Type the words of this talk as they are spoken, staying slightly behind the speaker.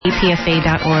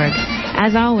kpfa.org.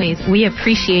 As always, we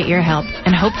appreciate your help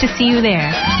and hope to see you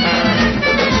there.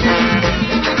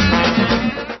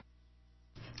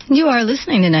 You are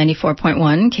listening to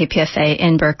 94.1 KPFA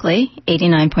in Berkeley,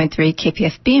 89.3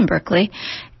 KPFB in Berkeley,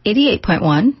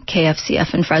 88.1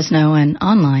 KFCF in Fresno, and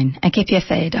online at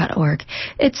kpfa.org.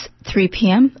 It's 3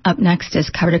 p.m. Up next is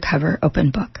Cover to Cover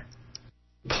Open Book.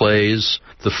 Plays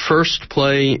the first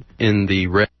play in the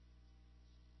red.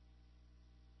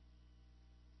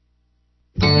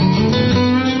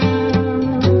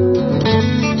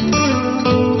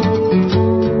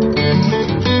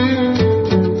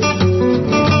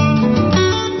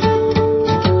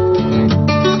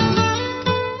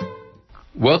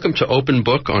 Welcome to Open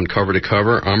Book on Cover to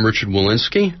Cover. I'm Richard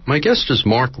Walensky. My guest is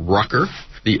Mark Rucker,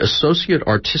 the Associate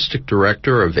Artistic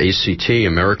Director of ACT,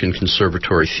 American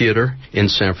Conservatory Theater, in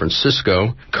San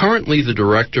Francisco, currently the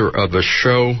director of a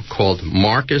show called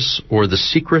Marcus, or The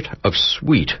Secret of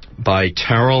Sweet, by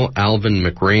Tarell Alvin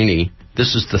McRaney.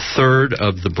 This is the third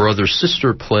of the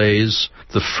brother-sister plays.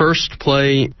 The first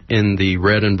play in the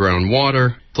Red and Brown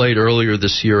Water, played earlier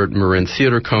this year at Marin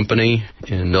Theater Company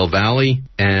in Mill Valley,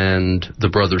 and The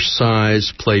Brothers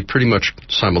Size played pretty much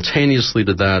simultaneously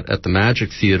to that at the Magic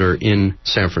Theater in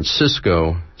San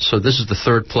Francisco. So this is the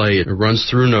third play. It runs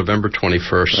through November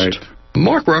 21st. Right.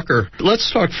 Mark Rucker,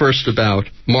 let's talk first about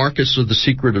Marcus or The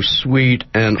Secret of Sweet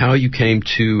and how you came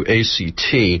to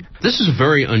ACT. This is a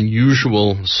very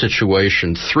unusual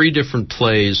situation. 3 different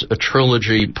plays, a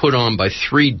trilogy put on by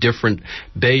 3 different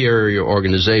Bay Area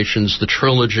organizations. The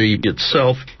trilogy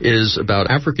itself is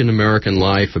about African-American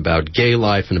life, about gay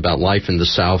life, and about life in the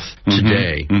South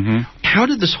today. How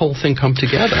did this whole thing come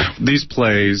together? These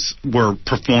plays were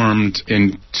performed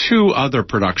in 2 other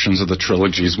productions of the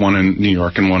trilogies, one in New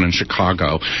York and one in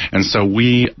Chicago. And so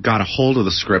we got a hold of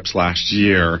the scripts last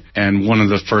year, and one of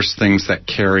the first things that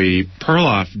Carrie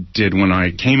Perloff did when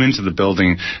I came into the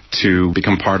building to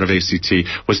become part of ACT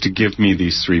was to give me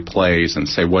these 3 plays and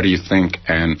say, what do you think?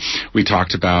 And we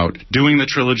talked about doing the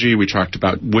trilogy. We talked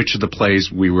about which of the plays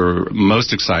we were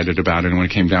most excited about, and when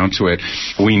it came down to it,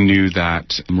 we knew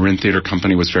that Marin Theater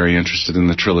Company was very interested in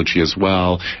the trilogy as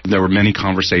well. There were many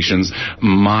conversations.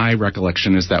 My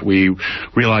recollection is that we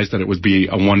realized that it would be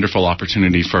a wonderful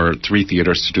opportunity for 3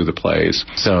 theaters to do the plays.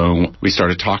 So we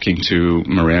started talking to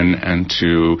Marin and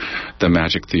to the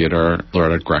Magic Theater,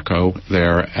 Loretta Greco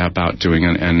there, about doing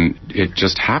it, and it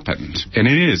just happened. And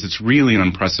it's really an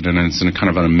unprecedented, it's kind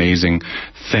of an amazing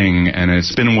thing, and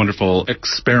it's been a wonderful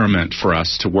experiment for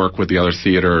us to work with the other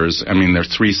theaters. I mean, they're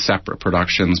 3 separate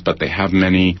productions, but they have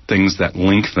many things that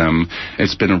link them.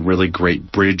 It's been a really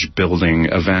great bridge-building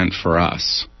event for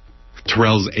us.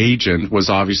 Tarell's agent was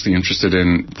obviously interested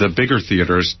in the bigger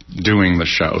theaters doing the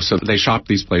show, so they shop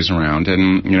these plays around,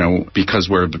 and, because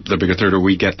we're the bigger theater,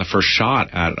 we get the first shot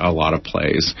at a lot of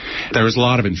plays. There was a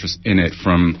lot of interest in it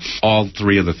from all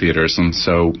 3 of the theaters, and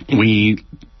so we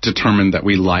determined that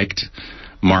we liked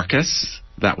Marcus.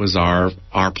 That was our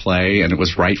play, and it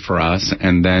was right for us.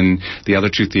 And then the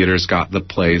other 2 theaters got the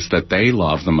plays that they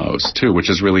love the most, too, which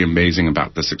is really amazing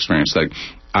about this experience. Like,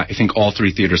 I think all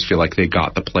 3 theaters feel like they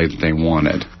got the play that they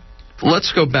wanted.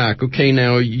 Let's go back. Okay,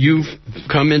 now you've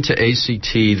come into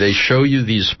ACT. They show you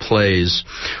these plays.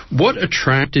 What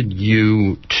attracted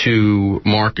you to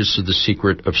Marcus or The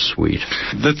Secret of Sweet?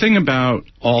 The thing about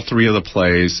all 3 of the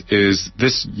plays is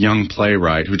this young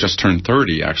playwright who just turned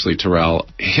 30, actually, Tarell,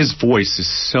 his voice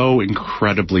is so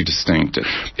incredibly distinct.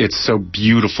 It's so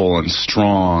beautiful and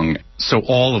strong. So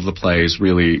all of the plays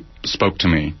really spoke to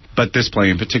me. But this play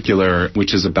in particular,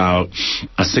 which is about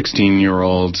a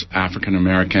 16-year-old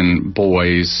African-American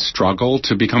boy's struggle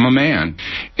to become a man.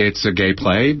 It's a gay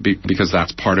play because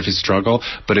that's part of his struggle,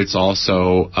 but it's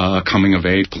also a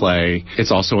coming-of-age play.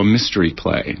 It's also a mystery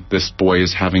play. This boy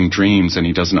is having dreams, and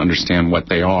he doesn't understand what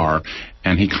they are,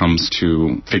 and he comes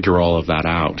to figure all of that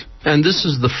out. And this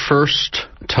is the first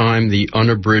time the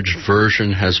unabridged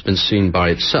version has been seen by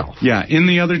itself. Yeah, in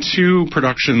the other 2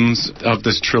 productions of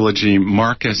this trilogy,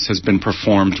 Marcus has been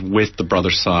performed with The Brother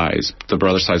Size. The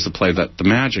Brother Size, the play that the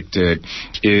Magic did,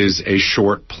 is a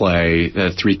short play,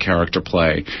 a 3-character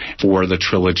play for the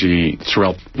trilogy.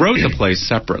 Tarell wrote the plays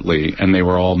separately, and they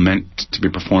were all meant to be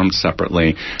performed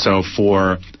separately. So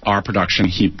for our production,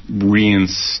 he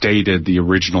reinstated the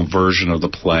original version of the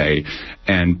play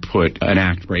and put an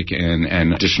act break in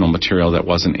and additional material that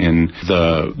wasn't in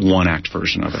the 1-act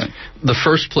version of it. The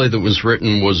first play that was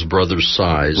written was Brothers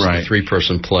Size, right. The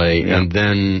 3-person play, yeah. And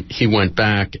then he went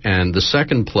back, and the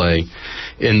second play,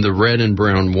 in the Red and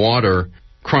Brown Water,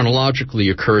 chronologically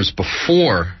occurs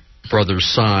before Brothers'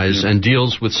 Size and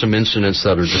deals with some incidents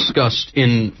that are discussed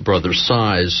in Brothers'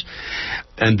 Size.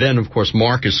 And then, of course,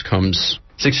 Marcus comes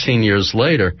 16 years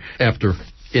later after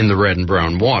In the Red and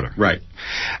Brown Water. Right.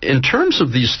 In terms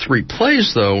of these three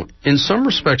plays, though, in some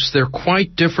respects they're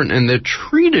quite different and they're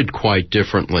treated quite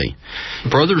differently.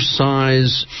 Brothers'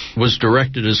 Size was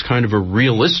directed as kind of a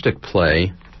realistic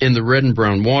play. In the Red and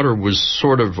Brown Water was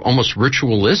sort of almost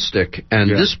ritualistic, and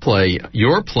this play,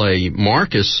 your play,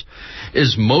 Marcus,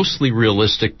 is mostly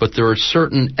realistic, but there are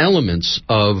certain elements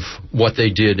of what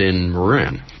they did in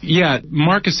Marin. Yeah,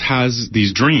 Marcus has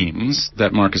these dreams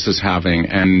that Marcus is having,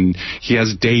 and he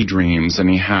has daydreams, and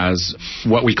he has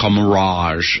what we call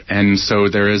mirage, and so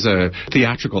there is a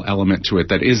theatrical element to it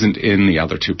that isn't in the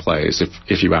other two plays,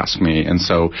 if you ask me. And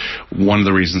so one of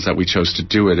the reasons that we chose to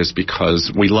do it is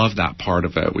because we love that part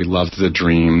of it. We loved the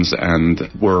dreams, and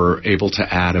we're able to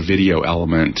add a video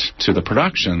element to the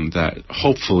production that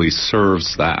hopefully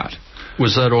serves that.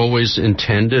 Was that always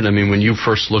intended? I mean, when you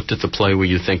first looked at the play, were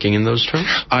you thinking in those terms?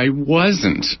 I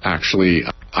wasn't, actually.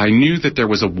 I knew that there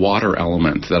was a water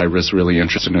element that I was really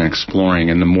interested in exploring,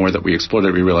 and the more that we explored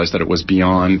it, we realized that it was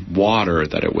beyond water,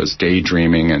 that it was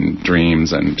daydreaming and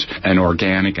dreams and an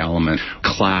organic element,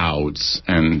 clouds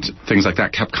and things like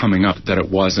that kept coming up, that it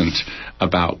wasn't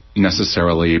about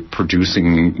necessarily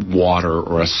producing water,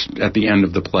 or at the end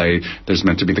of the play, there's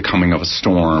meant to be the coming of a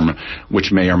storm,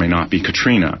 which may or may not be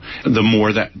Katrina. The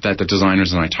more that the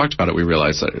designers and I talked about it, we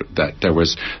realized that there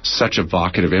was such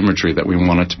evocative imagery that we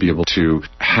wanted to be able to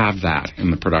have that in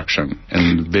the production,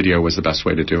 and video was the best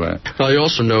way to do it. I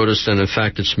also noticed, and in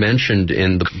fact it's mentioned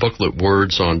in the booklet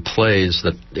Words on Plays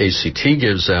that ACT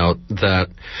gives out, that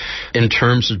in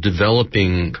terms of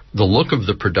developing the look of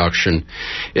the production,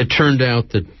 it turned out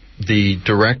that the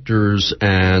directors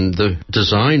and the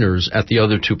designers at the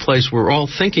other two plays were all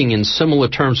thinking in similar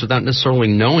terms without necessarily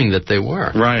knowing that they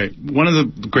were. Right. One of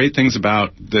the great things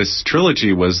about this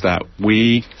trilogy was that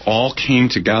we all came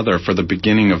together for the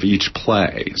beginning of each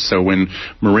play. So when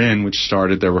Marin, which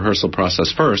started their rehearsal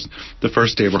process first, the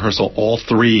first day of rehearsal, all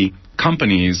three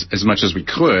companies, as much as we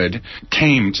could,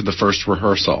 came to the first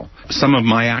rehearsal. Some of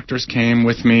my actors came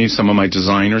with me, some of my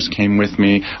designers came with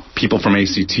me, people from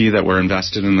ACT that were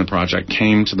invested in the project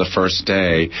came to the first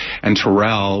day, and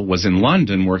Terrell was in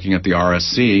London working at the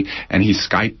RSC, and he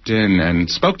Skyped in and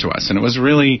spoke to us, and it was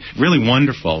really, really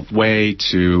wonderful way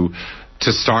to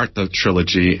start the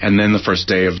trilogy. And then the first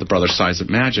day of the Brothers' Size at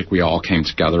Magic, we all came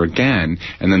together again.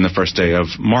 And then the first day of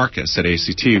Marcus at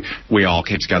ACT, we all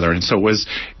came together. And so it was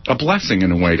a blessing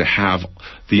in a way to have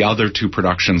the other two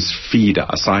productions feed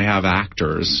us. I have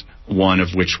actors, one of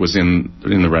which was in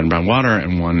the Red and Brown Water,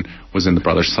 and one was in the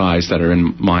Brothers' Size, that are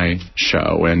in my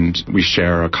show. And we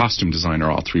share a costume designer,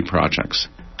 all three projects.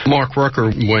 Mark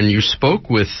Rucker, when you spoke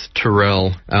with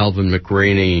Terrell Alvin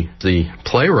McRaney, the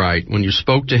playwright, when you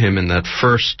spoke to him in that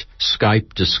first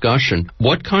Skype discussion,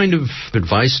 what kind of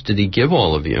advice did he give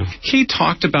all of you? He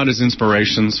talked about his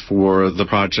inspirations for the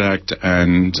project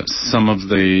and some of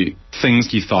the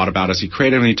things he thought about as he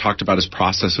created, and he talked about his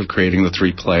process of creating the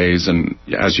three plays, and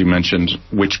as you mentioned,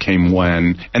 which came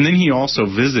when. And then he also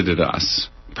visited us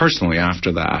personally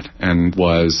after that, and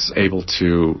was able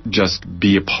to just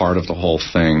be a part of the whole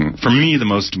thing. For me, the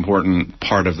most important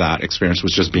part of that experience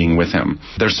was just being with him.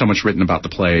 There's so much written about the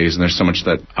plays, and there's so much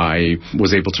that I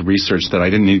was able to research that I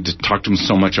didn't need to talk to him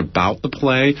so much about the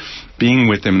play. Being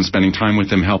with him and spending time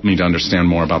with him helped me to understand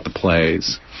more about the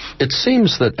plays. It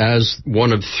seems that as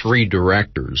one of three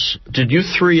directors, did you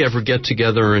three ever get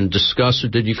together and discuss, or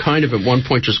did you kind of at one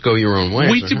point just go your own way?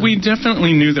 We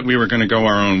definitely knew that we were going to go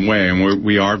our own way, and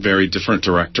we are very different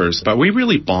directors, but we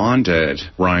really bonded,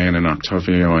 Ryan and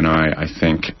Octavio and I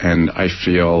think, and I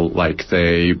feel like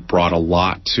they brought a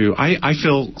lot to... I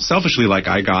feel selfishly like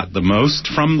I got the most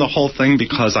from the whole thing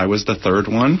because I was the third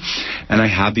one, and I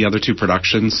had the other two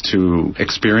productions to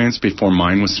experience before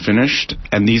mine was finished,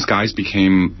 and these guys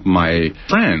became my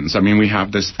friends. I mean, we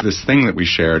have this thing that we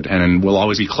shared, and we'll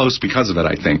always be close because of it,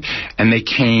 I think. And they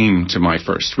came to my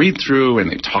first read-through, and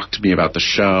they talked to me about the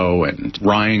show, and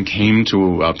Ryan came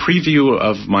to a preview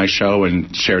of my show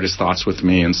and shared his thoughts with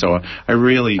me, and so I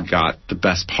really got the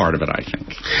best part of it, I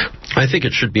think. I think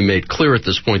it should be made clear at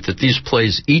this point that these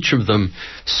plays, each of them,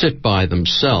 sit by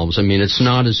themselves. I mean, it's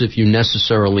not as if you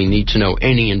necessarily need to know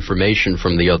any information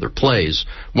from the other plays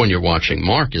when you're watching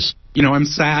Marcus. You know, I'm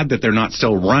sad that they're not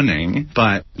still running,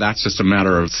 but that's just a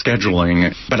matter of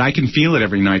scheduling. But I can feel it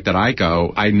every night that I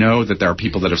go. I know that there are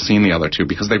people that have seen the other two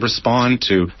because they respond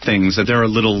to things, that there are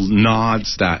little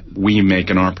nods that we make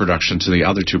in our production to the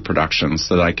other two productions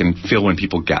that I can feel when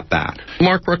people get that.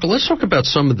 Mark Rucker, let's talk about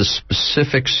some of the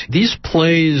specifics. These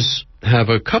plays have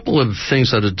a couple of things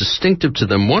that are distinctive to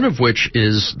them, one of which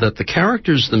is that the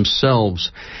characters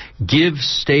themselves give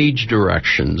stage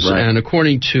directions. Right. And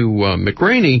according to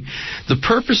McRaney, the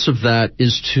purpose of that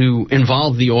is to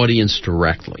involve the audience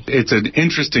directly. It's an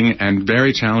interesting and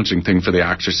very challenging thing for the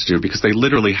actors to do because they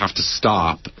literally have to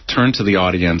stop, turn to the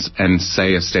audience, and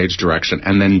say a stage direction,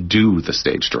 and then do the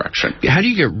stage direction. How do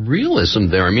you get realism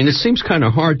there? I mean, it seems kind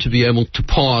of hard to be able to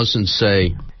pause and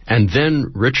say, and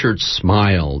then Richard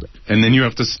smiled. And then you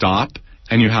have to stop,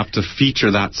 and you have to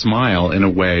feature that smile in a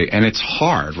way, and it's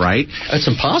hard, right? That's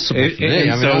impossible for me.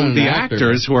 And so the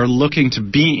actors who are looking to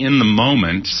be in the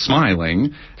moment,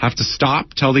 smiling, have to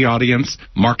stop, tell the audience,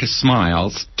 Marcus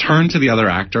smiles, turn to the other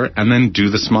actor, and then do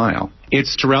the smile.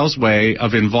 It's Terrell's way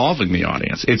of involving the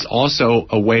audience. It's also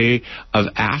a way of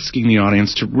asking the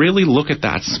audience to really look at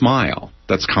that smile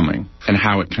that's coming and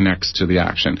how it connects to the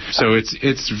action. So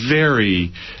it's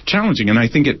very challenging, and I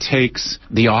think it takes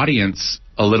the audience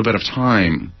a little bit of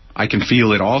time. I can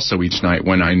feel it also each night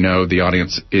when I know the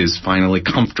audience is finally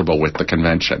comfortable with the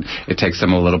convention. It takes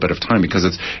them a little bit of time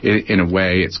because in a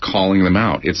way, it's calling them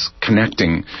out. It's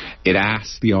connecting. It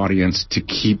asks the audience to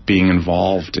keep being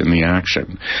involved in the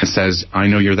action. It says, I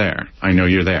know you're there. I know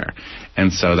you're there.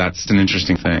 And so that's an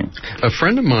interesting thing. A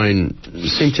friend of mine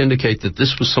seemed to indicate that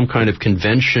this was some kind of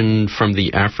convention from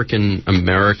the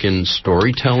African-American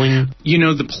storytelling. You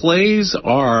know, the plays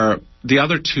are... The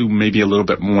other two, maybe a little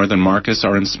bit more than Marcus,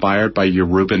 are inspired by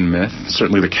Yoruban myth.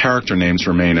 Certainly the character names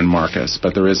remain in Marcus,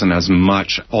 but there isn't as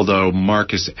much, although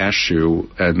Marcus Eshu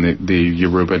and the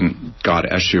Yoruban god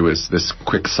Eshu is this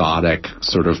quixotic,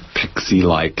 sort of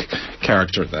pixie-like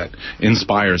character that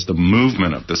inspires the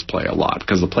movement of this play a lot,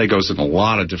 because the play goes in a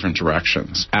lot of different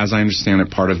directions. As I understand it,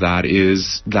 part of that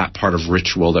is that part of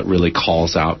ritual that really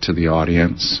calls out to the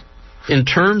audience. In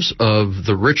terms of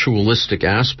the ritualistic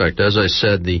aspect, as I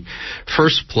said, the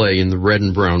first play in the Red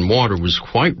and Brown Water was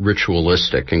quite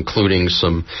ritualistic, including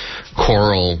some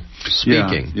choral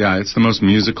speaking. Yeah, it's the most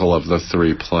musical of the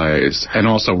three plays. And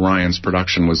also Ryan's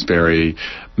production was very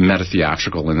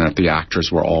meta-theatrical in that the actors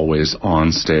were always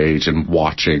on stage and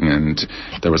watching, and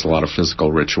there was a lot of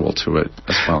physical ritual to it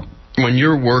as well. When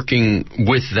you're working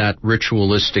with that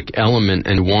ritualistic element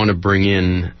and want to bring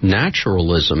in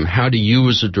naturalism, how do you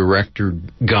as a director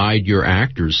guide your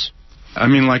actors? I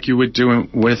mean, like you would do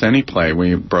with any play.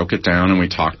 We broke it down and we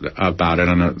talked about it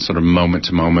in a sort of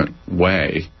moment-to-moment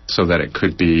way so that it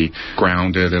could be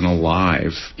grounded and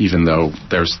alive, even though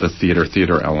there's the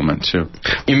theater element, too.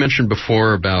 You mentioned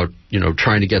before about,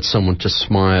 trying to get someone to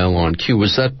smile on cue.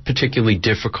 Was that particularly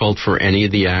difficult for any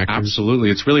of the actors?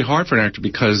 Absolutely. It's really hard for an actor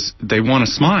because they want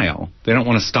to smile. They don't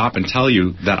want to stop and tell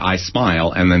you that I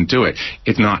smile and then do it.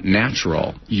 It's not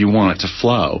natural. You want it to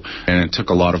flow. And it took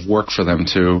a lot of work for them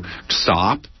to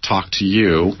stop, talk to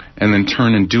you, and then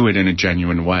turn and do it in a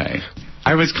genuine way.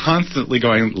 I was constantly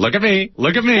going, look at me,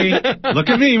 look at me, look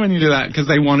at me when you do that, because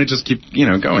they want to just keep,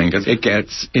 going, because it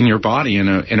gets in your body in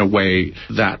a way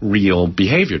that real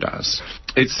behavior does.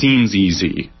 It seems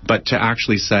easy, but to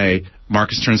actually say,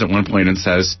 Marcus turns at one point and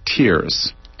says,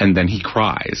 tears, and then he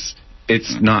cries.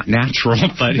 It's not natural,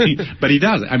 but he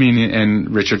does. I mean,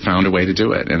 and Richard found a way to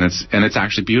do it, and it's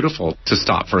actually beautiful to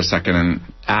stop for a second and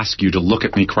ask you to look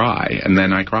at me cry, and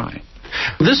then I cry.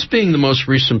 This being the most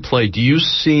recent play, do you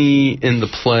see in the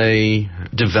play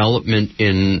development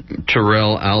in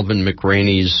Terrell Alvin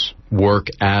McRaney's work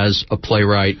as a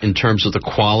playwright in terms of the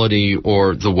quality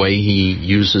or the way he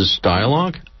uses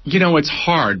dialogue? It's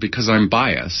hard because I'm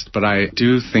biased, but I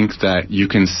do think that you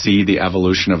can see the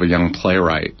evolution of a young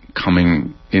playwright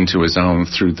coming into his own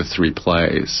through the three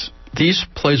plays. These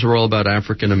plays are all about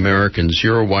African Americans.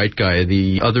 You're a white guy.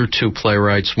 The other two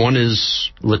playwrights, one is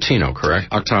Latino,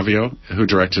 correct? Octavio, who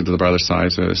directed The Brother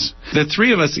Sizes. The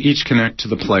three of us each connect to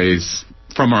the plays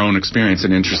from our own experience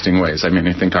in interesting ways. I mean,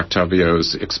 I think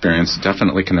Octavio's experience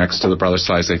definitely connects to The Brother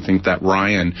Sizes. I think that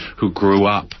Ryan, who grew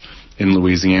up in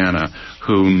Louisiana,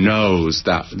 who knows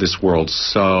that this world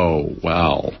so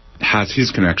well, has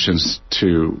his connections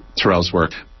to Terrell's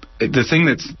work. The thing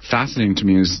that's fascinating to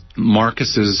me is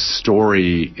Marcus's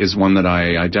story is one that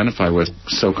I identify with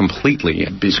so completely.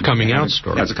 It's a coming out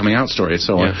story. Yeah, it's a coming out story.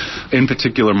 So, in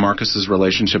particular, Marcus's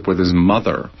relationship with his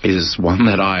mother is one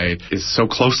that is so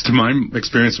close to my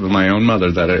experience with my own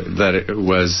mother that it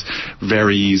was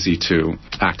very easy to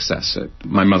access it.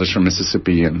 My mother's from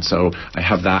Mississippi, and so I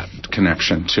have that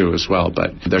connection too as well.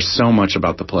 But there's so much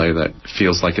about the play that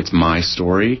feels like it's my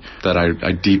story that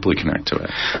I deeply connect to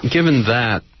it. Given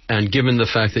that, And given the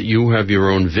fact that you have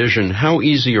your own vision, how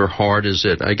easy or hard is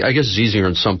it, I guess it's easier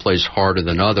in some place, harder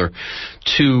than other,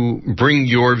 to bring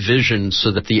your vision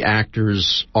so that the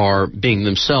actors are being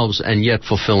themselves and yet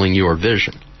fulfilling your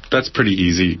vision? That's pretty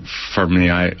easy for me.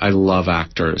 I love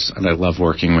actors, and I love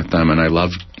working with them, and I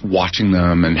love watching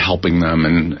them and helping them,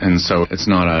 and so it's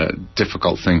not a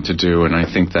difficult thing to do. And I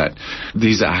think that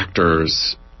these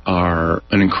actors are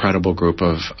an incredible group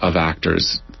of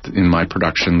actors in my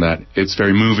production, that it's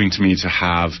very moving to me to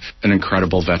have an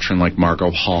incredible veteran like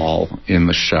Margot Hall in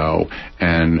the show,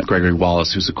 and Gregory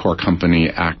Wallace, who's a core company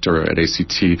actor at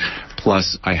ACT.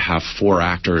 Plus, I have 4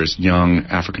 actors, young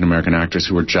African-American actors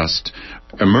who are just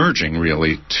emerging,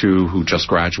 really, 2 who just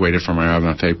graduated from our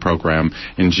MFA program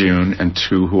in June, and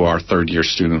 2 who are third-year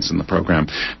students in the program.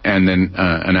 And then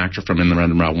an actor from In the Red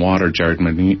and Brown Water, Jared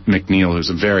McNeil, who's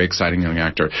a very exciting young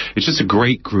actor. It's just a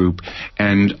great group,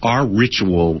 and our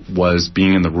ritual was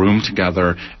being in the room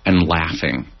together and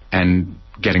laughing and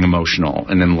getting emotional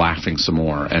and then laughing some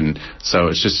more. And so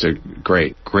it's just a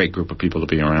great group of people to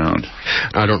be around.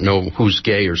 I don't know who's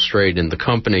gay or straight in the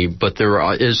company, but there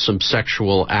is some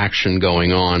sexual action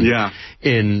going on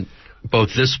in both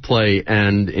this play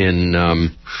and in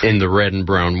the Red and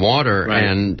Brown Water. Right.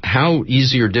 And how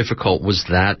easy or difficult was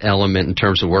that element in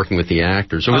terms of working with the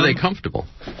actors? Or were they comfortable?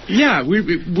 Yeah,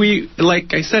 we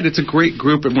like I said, it's a great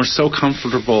group, and we're so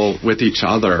comfortable with each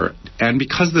other. And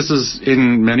because this is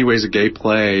in many ways a gay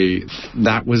play,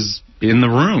 that was in the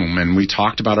room, and we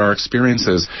talked about our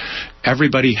experiences.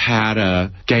 Everybody had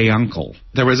a gay uncle.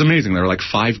 There was amazing. There were like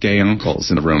 5 gay uncles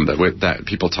in the room that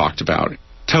people talked about.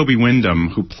 Toby Wyndham,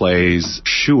 who plays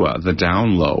Shua, the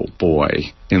down-low boy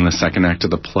in the second act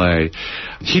of the play,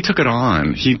 he took it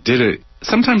on. He did it.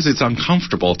 Sometimes it's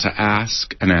uncomfortable to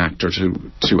ask an actor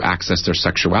to access their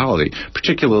sexuality,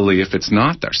 particularly if it's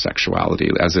not their sexuality,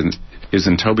 as is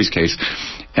in Toby's case.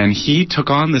 And he took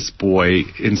on this boy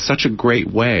in such a great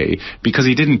way because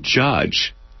he didn't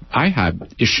judge. I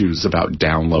had issues about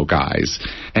down-low guys,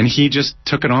 and he just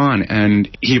took it on, and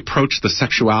he approached the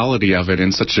sexuality of it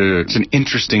in such an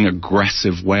interesting,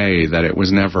 aggressive way that it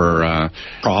was never a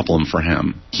problem for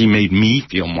him. He made me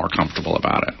feel more comfortable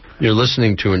about it. You're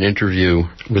listening to an interview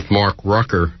with Mark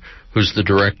Rucker, who's the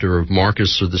director of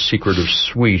Marcus or the Secret of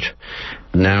Sweet,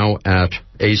 now at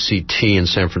ACT in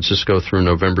San Francisco through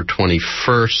November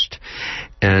 21st.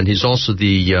 And he's also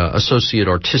the Associate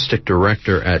Artistic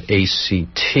Director at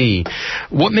ACT.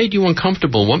 What made you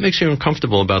uncomfortable? What makes you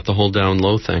uncomfortable about the whole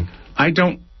down-low thing? I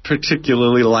don't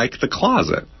particularly like the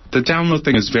closet. The down-low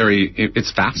thing is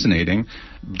it's fascinating,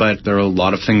 but there are a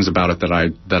lot of things about it that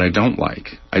I don't like.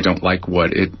 I don't like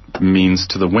what it means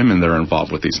to the women that are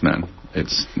involved with these men.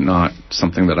 It's not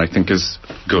something that I think is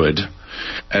good.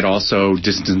 It also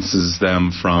distances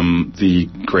them from the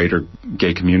greater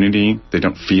gay community. They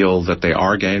don't feel that they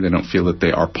are gay. They don't feel that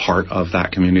they are part of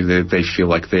that community. They feel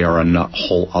like they are a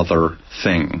whole other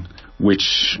thing,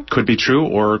 which could be true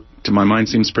or, to my mind,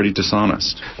 seems pretty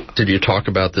dishonest. Did you talk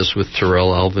about this with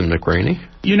Terrell Alvin McRaney?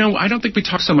 You know, I don't think we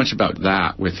talked so much about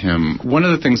that with him. One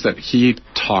of the things that he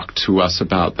talked to us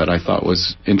about that I thought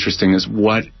was interesting is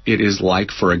what it is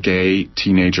like for a gay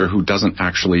teenager who doesn't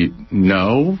actually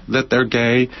know that they're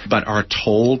gay, but are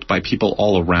told by people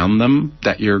all around them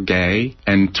that you're gay,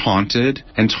 and taunted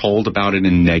and told about it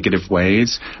in negative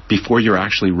ways before you're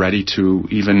actually ready to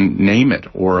even name it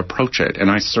or approach it. And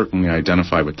I certainly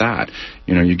identify with that.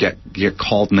 You know, you get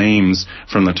called names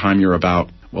from the time you're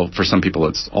about, well, for some people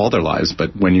it's all their lives,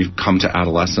 but when you come to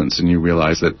adolescence and you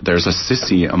realize that there's a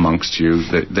sissy amongst you,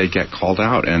 that they get called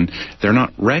out and they're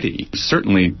not ready,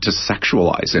 certainly, to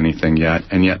sexualize anything yet,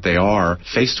 and yet they are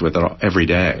faced with it every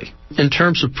day. In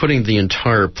terms of putting the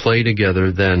entire play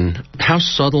together, then, how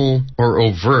subtle or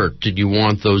overt did you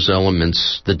want those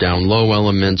elements, the down-low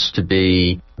elements, to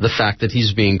be? The fact that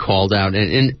he's being called out,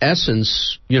 and in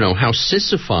essence, you know, how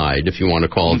sissified, if you want to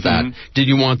call it that, did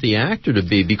you want the actor to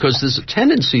be? Because there's a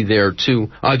tendency there to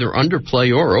either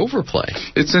underplay or overplay.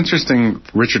 It's interesting.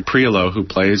 Richard Priolo, who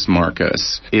plays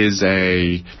Marcus, is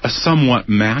a somewhat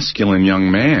masculine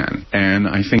young man, and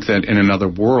I think that in another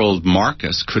world,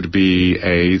 Marcus could be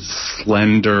a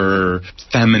slender,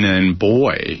 feminine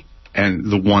boy, and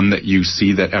the one that you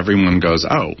see that everyone goes,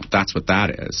 oh, that's what that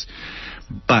is.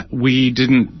 But we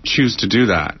didn't choose to do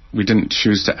that. We didn't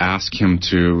choose to ask him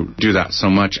to do that so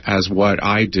much as what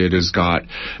I did is got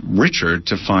Richard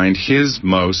to find his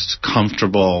most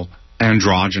comfortable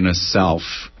androgynous self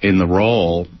in the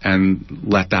role and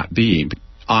let that be.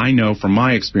 I know from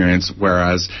my experience,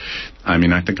 whereas, I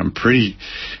mean, I think I'm pretty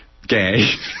gay.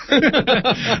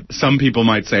 Some people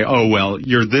might say, oh, well,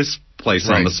 you're this place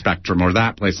on the spectrum or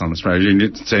that place on the spectrum.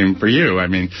 It's the same for you. I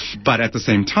mean, but at the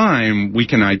same time, we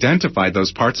can identify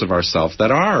those parts of ourselves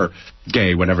that are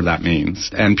gay, whatever that means.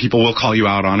 And people will call you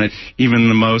out on it. Even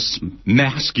the most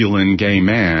masculine gay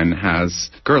man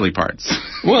has girly parts.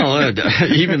 Well,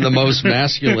 even the most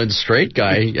masculine straight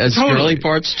guy has girly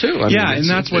parts too. I mean, and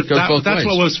that's what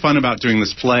was fun about doing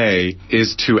this play,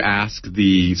 is to ask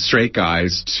the straight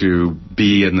guys to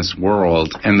be in this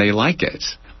world, and they like it.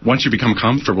 Once you become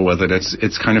comfortable with it,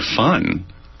 it's kind of fun.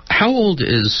 How old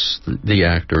is the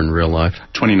actor in real life?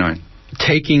 29.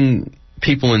 Taking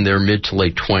people in their mid to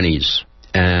late 20s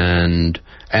and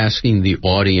asking the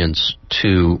audience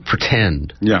to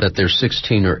pretend that they're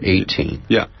 16 or 18.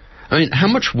 Yeah. I mean, how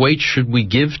much weight should we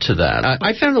give to that?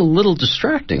 I found it a little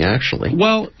distracting, actually.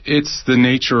 Well, it's the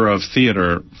nature of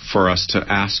theater for us to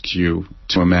ask you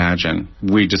to imagine.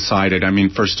 We decided,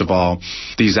 first of all,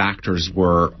 these actors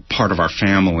were part of our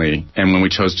family, and when we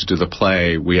chose to do the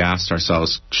play, we asked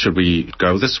ourselves, should we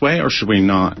go this way or should we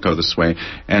not go this way?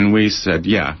 And we said,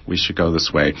 yeah, we should go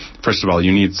this way. First of all,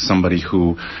 you need somebody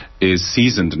who is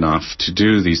seasoned enough to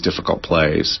do these difficult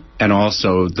plays. And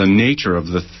also the nature of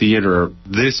the theater,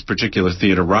 this particular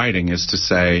theater writing, is to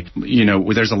say,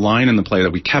 there's a line in the play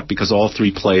that we kept because all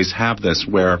three plays have this,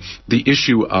 where the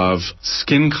issue of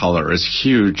skin color is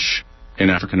huge in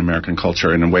African American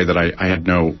culture in a way that I had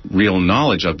no real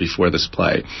knowledge of before this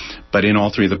play. But in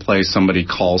all three of the plays, somebody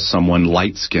calls someone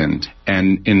light-skinned.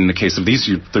 And in the case of these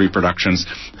three productions,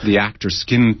 the actor's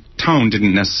skin tone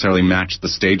didn't necessarily match the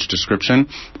stage description,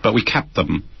 but we kept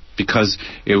them because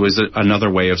it was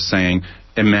another way of saying,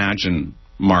 imagine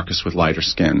Marcus with lighter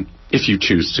skin, if you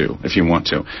choose to, if you want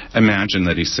to. Imagine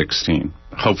that he's 16.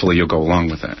 Hopefully you'll go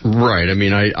along with it. Right.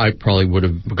 I probably would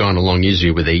have gone along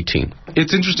easier with 18.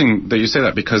 It's interesting that you say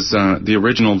that because the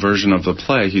original version of the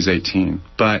play, he's 18,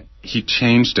 but he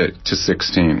changed it to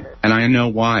 16. And I know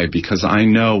why, because I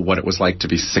know what it was like to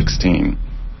be 16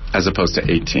 as opposed to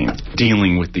 18,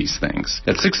 dealing with these things.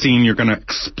 At 16, you're going to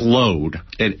explode.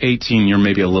 At 18, you're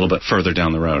maybe a little bit further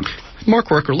down the road.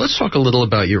 Mark Rucker, let's talk a little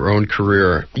about your own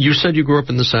career. You said you grew up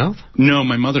in the South? No,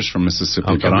 my mother's from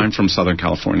Mississippi, but I'm from Southern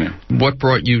California. What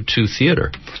brought you to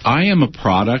theater? I am a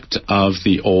product of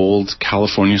the old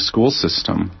California school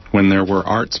system when there were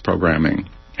arts programming.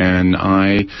 And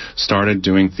I started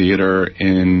doing theater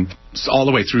all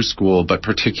the way through school, but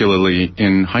particularly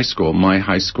in high school. My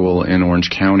high school in Orange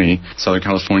County, Southern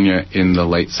California, in the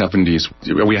late 70s,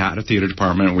 we had a theater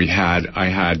department. I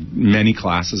had many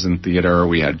classes in theater.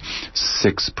 We had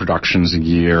 6 productions a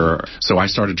year. So I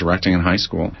started directing in high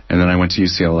school. And then I went to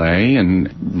UCLA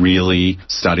and really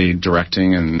studied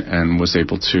directing and was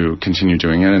able to continue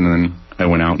doing it. And then I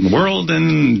went out in the world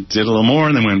and did a little more,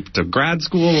 and then went to grad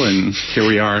school, and here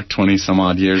we are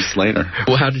 20-some-odd years later.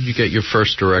 Well, how did you get your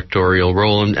first directorial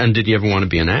role, and did you ever want to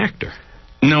be an actor?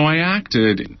 No, I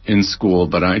acted in school,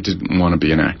 but I didn't want to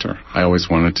be an actor. I always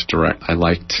wanted to direct. I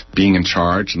liked being in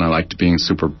charge, and I liked being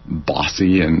super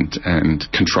bossy and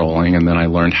controlling, and then I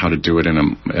learned how to do it in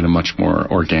a much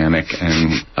more organic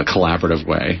and a collaborative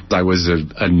way. I was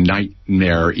a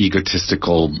nightmare,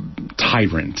 egotistical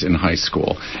tyrant in high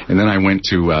school, and then I went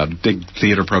to a big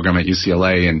theater program at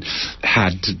UCLA and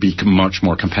had to be much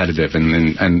more competitive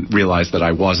and realized that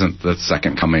I wasn't the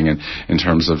second coming in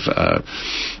terms of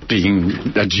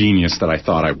being a genius that I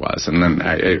thought I was. And then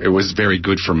it was very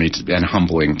good for me and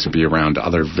humbling to be around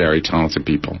other very talented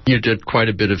people. You did quite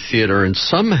a bit of theater, and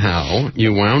somehow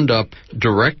you wound up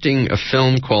directing a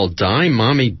film called Die,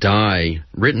 Mommy Die,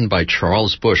 written by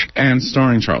Charles Busch. And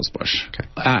starring Charles Busch. Okay.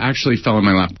 Actually fell in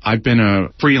my lap. I've been a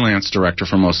freelance director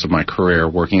for most of my career,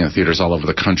 working at theaters all over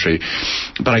the country,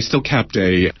 but I still kept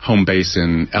a home base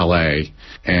in L.A.,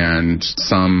 and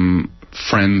some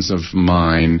friends of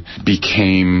mine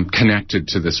became connected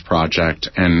to this project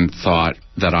and thought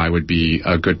that I would be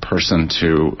a good person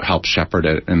to help shepherd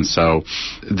it. And so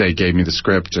they gave me the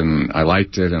script, and I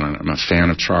liked it, and I'm a fan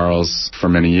of Charles for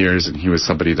many years, and he was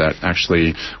somebody that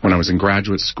actually, when I was in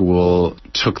graduate school,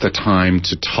 took the time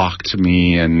to talk to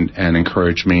me and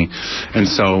encourage me. And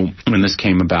so when this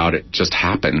came about, it just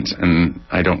happened, and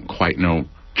I don't quite know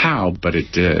how, but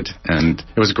it did, and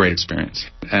it was a great experience.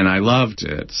 And I loved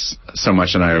it so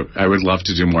much, and I would love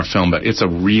to do more film, but it's a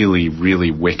really, really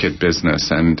wicked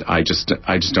business, and I just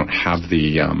don't have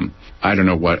the I don't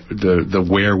know what the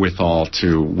wherewithal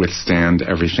to withstand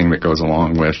everything that goes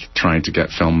along with trying to get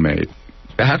film made.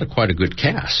 It had quite a good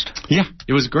cast. Yeah,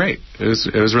 it was great. It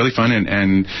was really fun,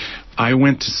 and I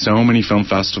went to so many film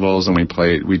festivals, and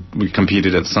we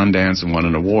competed at Sundance and won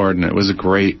an award, and it was a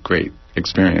great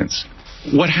experience.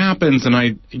 what happens, and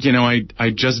I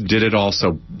just did it all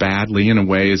so badly in a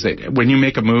way, is that when you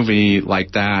make a movie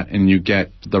like that and you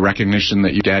get the recognition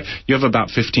that you get, you have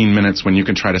about 15 minutes when you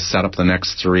can try to set up the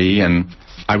next 3. And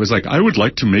I was like, I would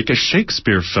like to make a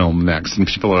Shakespeare film next. And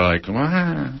people are like,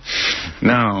 what?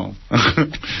 No.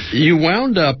 You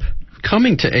wound up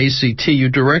coming to ACT. You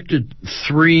directed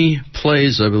 3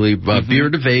 plays, I believe,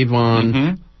 Beard of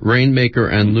Avon, Rainmaker,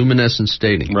 and Luminescent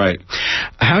Staining. Right.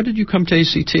 How did you come to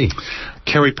ACT?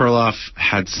 Carrie Perloff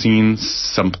had seen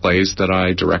some plays that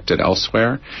I directed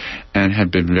elsewhere and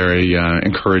had been very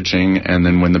encouraging. And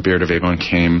then when The Beard of Avon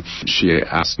came, she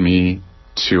asked me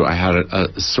I had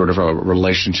a sort of a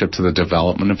relationship to the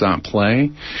development of that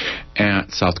play at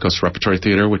South Coast Repertory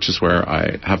Theater, which is where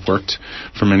I have worked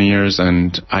for many years,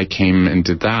 and I came and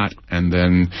did that, and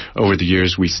then over the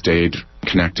years we stayed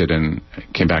connected and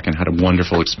came back and had a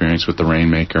wonderful experience with The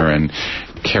Rainmaker, and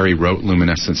Carrie wrote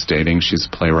Luminescent Staining. She's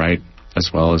a playwright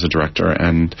as well as a director,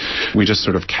 and we just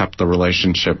sort of kept the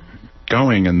relationship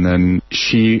going. And then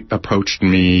she approached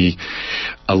me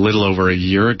a little over a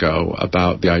year ago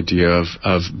about the idea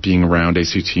of being around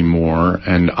ACT more,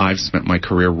 and I've spent my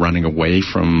career running away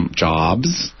from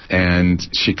jobs, and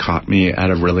she caught me at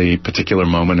a really particular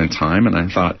moment in time, and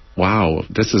I thought, wow,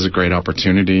 this is a great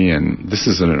opportunity, and this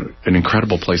is an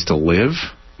incredible place to live.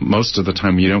 Most of the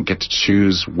time you don't get to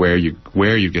choose where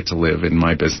you get to live in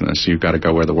my business. You've got to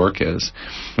go where the work is.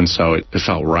 And so it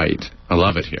felt right. I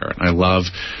love it here. I love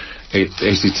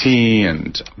ACT,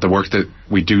 and the work that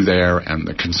we do there, and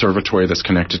the conservatory that's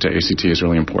connected to ACT is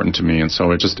really important to me, and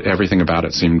so everything about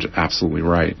it seemed absolutely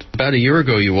right. About a year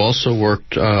ago, you also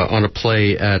worked on a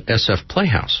play at SF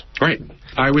Playhouse. Right.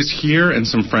 I was here, and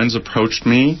some friends approached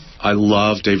me. I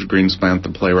love David Greenspan,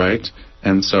 the playwright,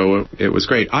 and so it was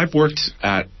great. I've worked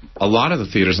at a lot of the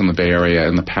theaters in the Bay Area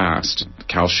in the past.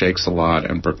 Cal Shakes a lot,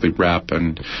 and Berkeley Rep,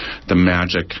 and the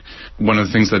Magic. One of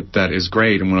the things that is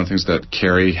great, and one of the things that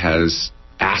Carrie has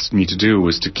asked me to do,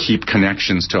 was to keep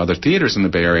connections to other theaters in the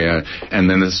Bay Area, and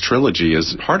then this trilogy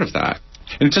is part of that.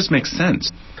 And it just makes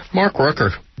sense. Mark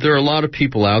Rucker, there are a lot of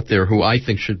people out there who I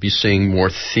think should be seeing more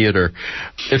theater.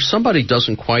 If somebody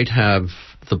doesn't quite have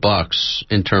the bucks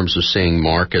in terms of seeing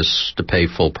Marcus to pay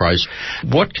full price,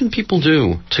 what can people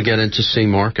do to get into seeing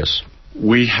Marcus?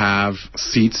 We have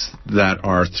seats that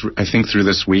are, I think, through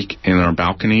this week in our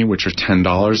balcony, which are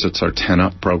 $10. It's our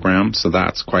 10-up program, so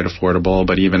that's quite affordable.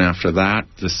 But even after that,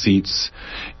 the seats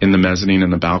in the mezzanine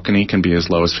and the balcony can be as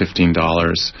low as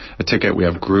 $15 a ticket. We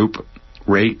have group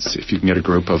rates. If you can get a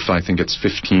group of, I think it's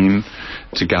 15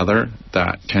 together,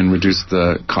 that can reduce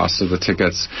the cost of the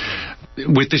tickets.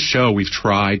 With this show, we've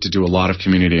tried to do a lot of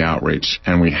community outreach,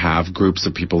 and we have groups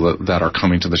of people that are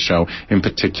coming to the show, in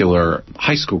particular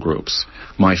high school groups.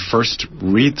 My first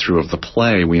read-through of the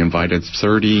play, we invited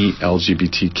 30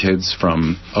 LGBT kids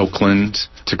from Oakland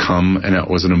to come, and it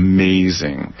was an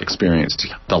amazing experience.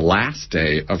 The last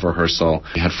day of rehearsal,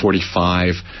 we had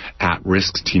 45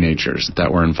 at-risk teenagers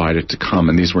that were invited to come,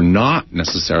 and these were not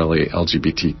necessarily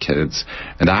LGBT kids,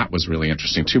 and that was really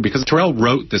interesting too, because Terrell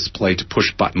wrote this play to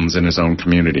push buttons in his own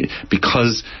community,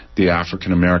 because the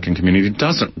African American community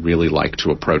doesn't really like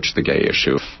to approach the gay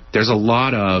issue. There's a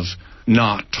lot of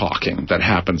not talking that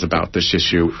happens about this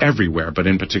issue everywhere, but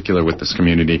in particular with this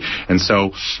community, and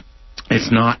so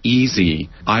it's not easy.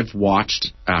 I've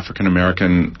watched African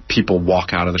American people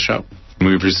walk out of the show.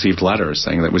 We've received letters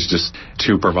saying that it was just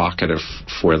too provocative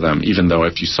for them, even though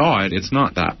if you saw it, it's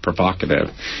not that provocative.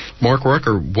 Mark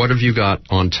Rucker, what have you got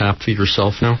on tap for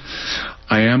yourself now?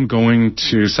 I am going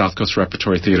to South Coast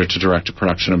Repertory Theater to direct a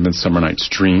production of Midsummer Night's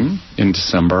Dream in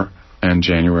December and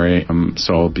January,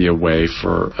 so I'll be away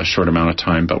for a short amount of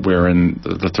time, but we're in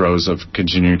the throes of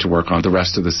continuing to work on the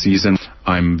rest of the season.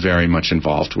 I'm very much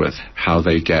involved with how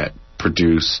they get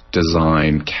produced,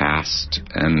 designed, cast,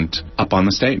 and up on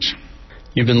the stage.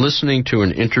 You've been listening to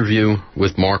an interview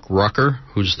with Mark Rucker,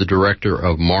 who's the director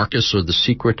of Marcus, or The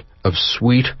Secret of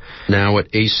Sweet, now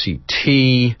at ACT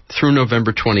through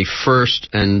November 21st,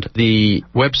 and the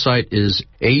website is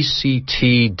act-sf.org.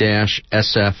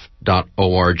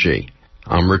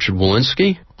 I'm Richard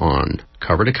Wolinski on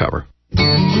Cover to Cover.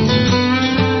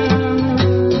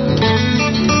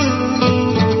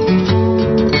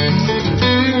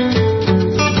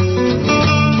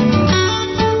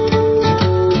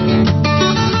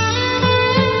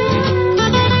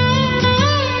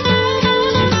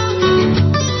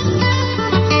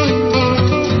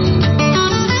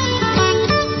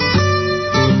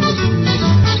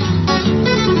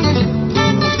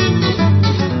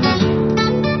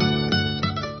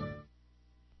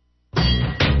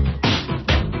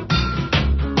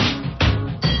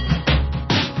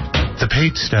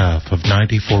 paid staff of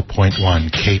 94.1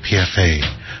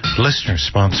 KPFA,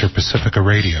 listener-sponsor Pacifica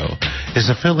Radio, is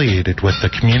affiliated with the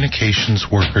Communications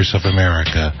Workers of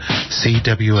America,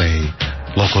 CWA,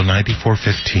 Local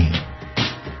 9415.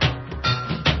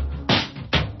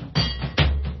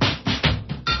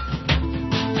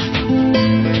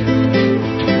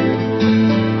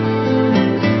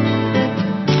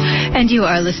 And you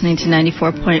are listening to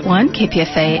 94.1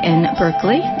 KPFA in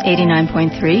Berkeley,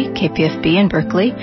 89.3 KPFB in Berkeley,